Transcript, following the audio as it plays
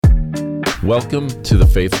Welcome to The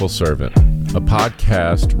Faithful Servant, a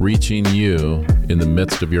podcast reaching you in the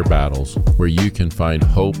midst of your battles, where you can find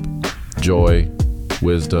hope, joy,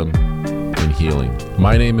 wisdom, and healing.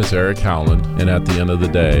 My name is Eric Howland, and at the end of the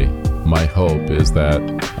day, my hope is that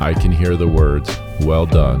I can hear the words, "Well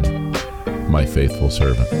done, my faithful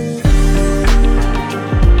servant."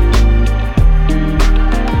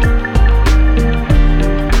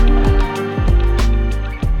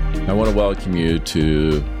 I want to welcome you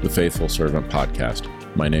to the Faithful Servant podcast.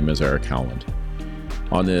 My name is Eric Howland.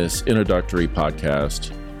 On this introductory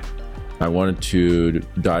podcast, I wanted to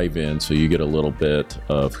dive in so you get a little bit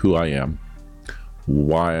of who I am,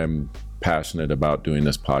 why I'm passionate about doing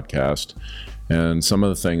this podcast, and some of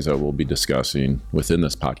the things that we'll be discussing within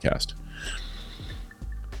this podcast.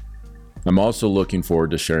 I'm also looking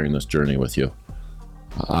forward to sharing this journey with you.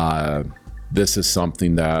 This is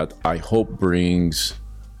something that I hope brings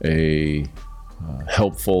a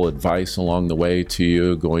helpful advice along the way to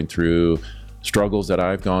you, going through struggles that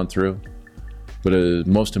I've gone through. But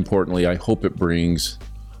most importantly, I hope it brings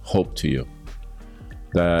hope to you.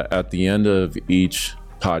 That at the end of each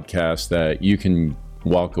podcast, that you can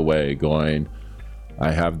walk away going,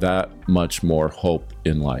 I have that much more hope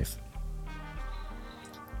in life.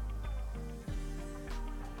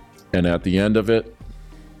 And at the end of it,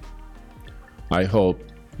 I hope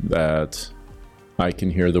that I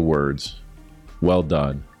can hear the words, "Well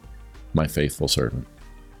done, my faithful servant."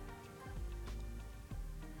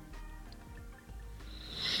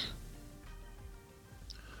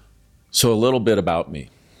 So a little bit about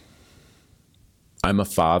me. I'm a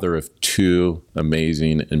father of two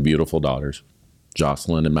amazing and beautiful daughters,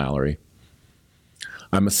 Jocelyn and Mallory.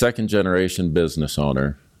 I'm a second-generation business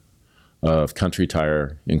owner of Country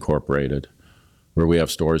Tire Incorporated, where we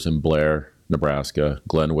have stores in Blair, Nebraska,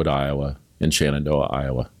 Glenwood, Iowa, and Shenandoah,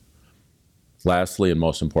 Iowa. Lastly, and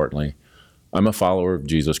most importantly, I'm a follower of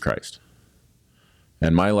Jesus Christ.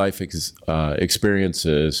 And my life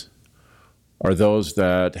experiences are those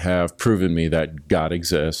that have proven me that God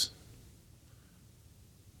exists,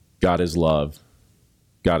 God is love,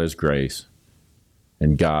 God is grace,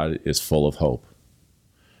 and God is full of hope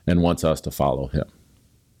and wants us to follow him.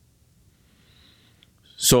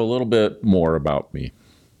 So a little bit more about me.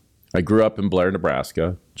 I grew up in Blair,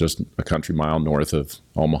 Nebraska, just a country mile north of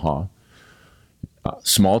Omaha. A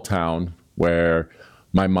small town where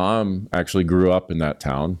my mom actually grew up in that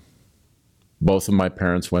town. Both of my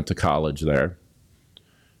parents went to college there.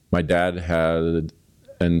 My dad had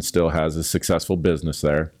and still has a successful business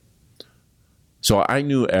there. So I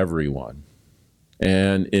knew everyone.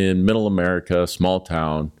 And in middle America, small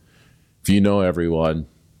town, if you know everyone,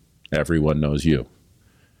 everyone knows you.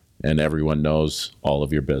 And everyone knows all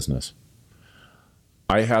of your business.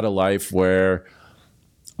 I had a life where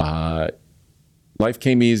life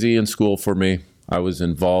came easy in school for me. I was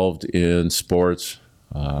involved in sports,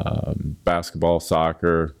 basketball,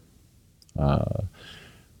 soccer.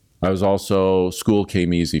 School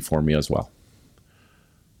came easy for me as well.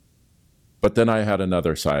 But then I had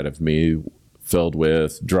another side of me filled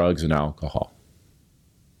with drugs and alcohol.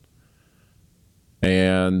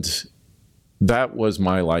 And that was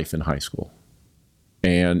my life in high school.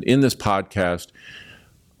 And in this podcast,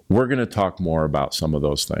 we're going to talk more about some of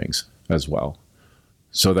those things as well,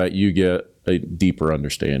 so that you get a deeper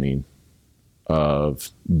understanding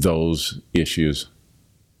of those issues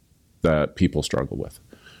that people struggle with.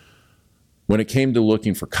 When it came to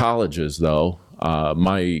looking for colleges, though,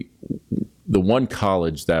 the one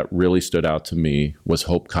college that really stood out to me was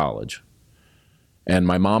Hope College. And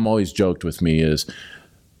my mom always joked with me is,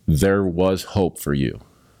 there was hope for you.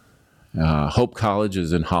 Hope College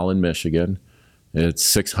is in Holland, Michigan. It's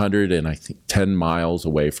 610 miles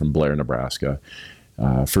away from Blair, Nebraska.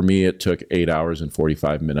 For me, it took 8 hours and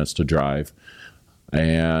 45 minutes to drive.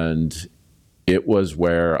 And it was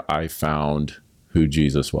where I found who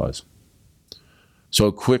Jesus was. So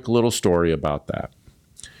a quick little story about that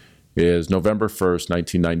is November 1st,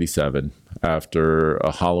 1997, after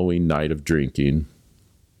a Halloween night of drinking,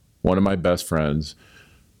 one of my best friends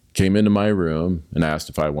came into my room and asked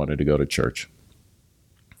if I wanted to go to church.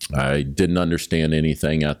 I didn't understand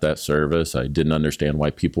anything at that service. I didn't understand why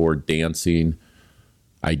people were dancing.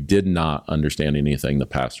 I did not understand anything the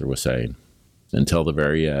pastor was saying until the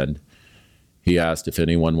very end. He asked if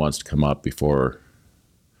anyone wants to come up before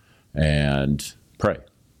and pray.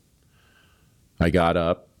 I got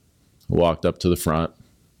up, walked up to the front,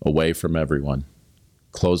 away from everyone,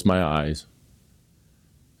 closed my eyes,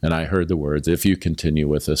 and I heard the words, "If you continue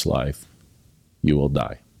with this life, you will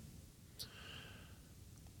die."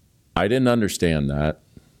 I didn't understand that.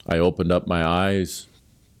 I opened up my eyes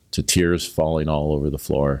to tears falling all over the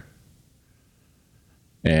floor.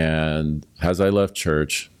 And as I left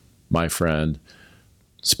church, my friend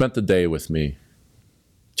spent the day with me,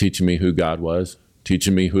 teaching me who God was,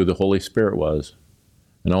 teaching me who the Holy Spirit was,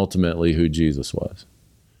 and ultimately who Jesus was.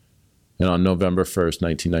 And on November 1st,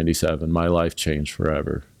 1997, my life changed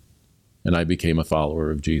forever, and I became a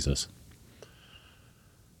follower of Jesus.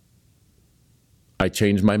 I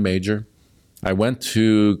changed my major. I went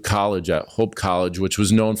to college at Hope College, which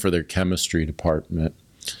was known for their chemistry department,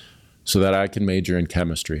 so that I can major in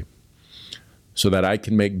chemistry, so that I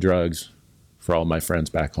can make drugs for all my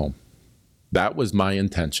friends back home. That was my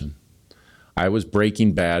intention. I was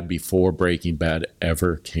Breaking Bad before Breaking Bad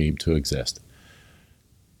ever came to exist.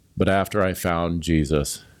 But after I found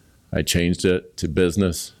Jesus, I changed it to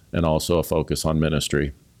business and also a focus on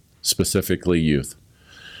ministry, specifically youth.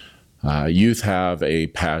 Youth have a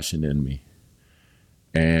passion in me.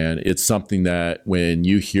 And it's something that when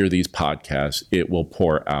you hear these podcasts, it will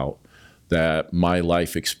pour out that my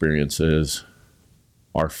life experiences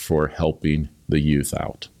are for helping the youth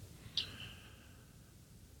out.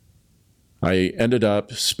 I ended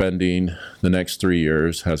up spending the next 3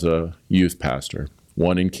 years as a youth pastor,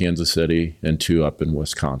 1 in Kansas City and 2 up in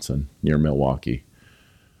Wisconsin near Milwaukee.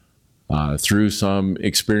 Through some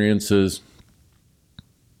experiences,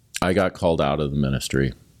 I got called out of the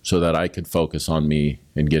ministry so that I could focus on me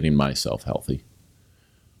and getting myself healthy.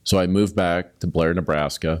 So I moved back to Blair,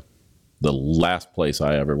 Nebraska, the last place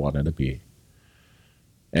I ever wanted to be,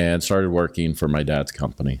 and started working for my dad's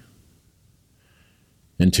company.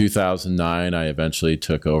 In 2009, I eventually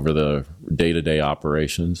took over the day-to-day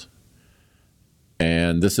operations,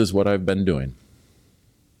 and this is what I've been doing.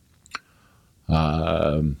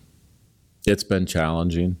 It's been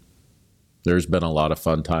challenging. There's been a lot of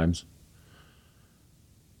fun times.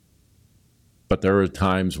 But there were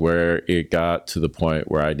times where it got to the point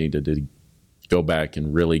where I needed to go back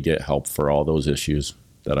and really get help for all those issues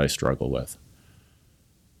that I struggle with.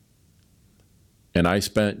 And I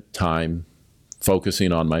spent time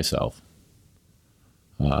focusing on myself.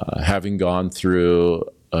 Having gone through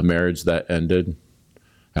a marriage that ended,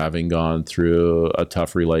 having gone through a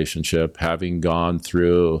tough relationship, having gone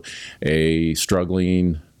through a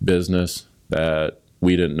struggling business that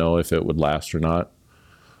we didn't know if it would last or not,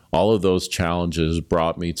 all of those challenges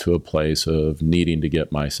brought me to a place of needing to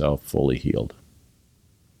get myself fully healed.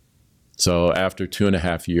 So after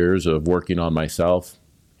 2.5 years of working on myself,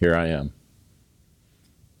 here I am.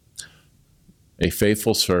 A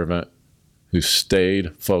faithful servant who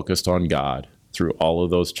stayed focused on God through all of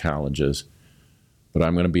those challenges. But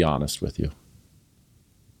I'm going to be honest with you.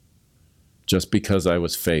 Just because I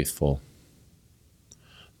was faithful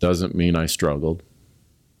doesn't mean I struggled.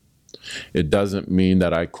 It doesn't mean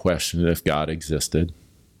that I questioned if God existed.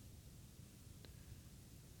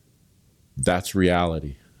 That's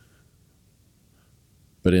reality.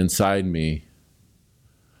 But inside me,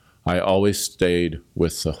 I always stayed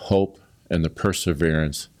with the hope and the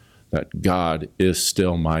perseverance that God is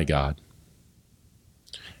still my God.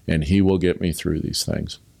 And He will get me through these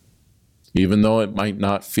things. Even though it might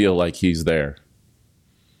not feel like He's there.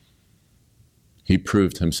 He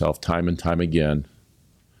proved Himself time and time again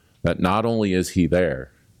that not only is He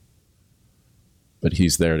there, but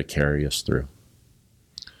He's there to carry us through.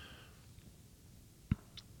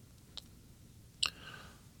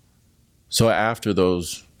 So after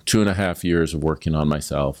those 2.5 years of working on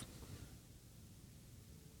myself,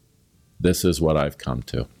 this is what I've come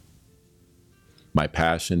to. My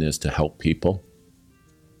passion is to help people,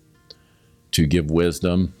 to give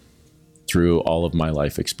wisdom through all of my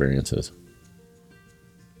life experiences,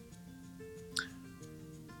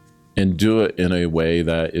 and do it in a way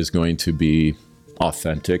that is going to be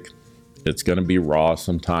authentic. It's going to be raw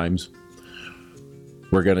sometimes.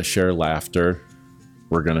 We're going to share laughter.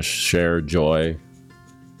 We're going to share joy.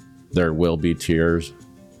 There will be tears.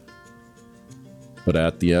 But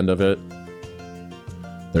at the end of it,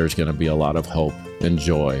 there's going to be a lot of hope and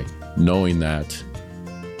joy, knowing that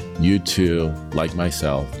you too, like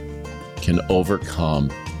myself, can overcome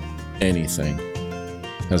anything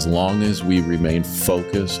as long as we remain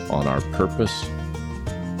focused on our purpose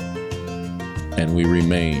and we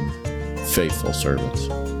remain faithful servants.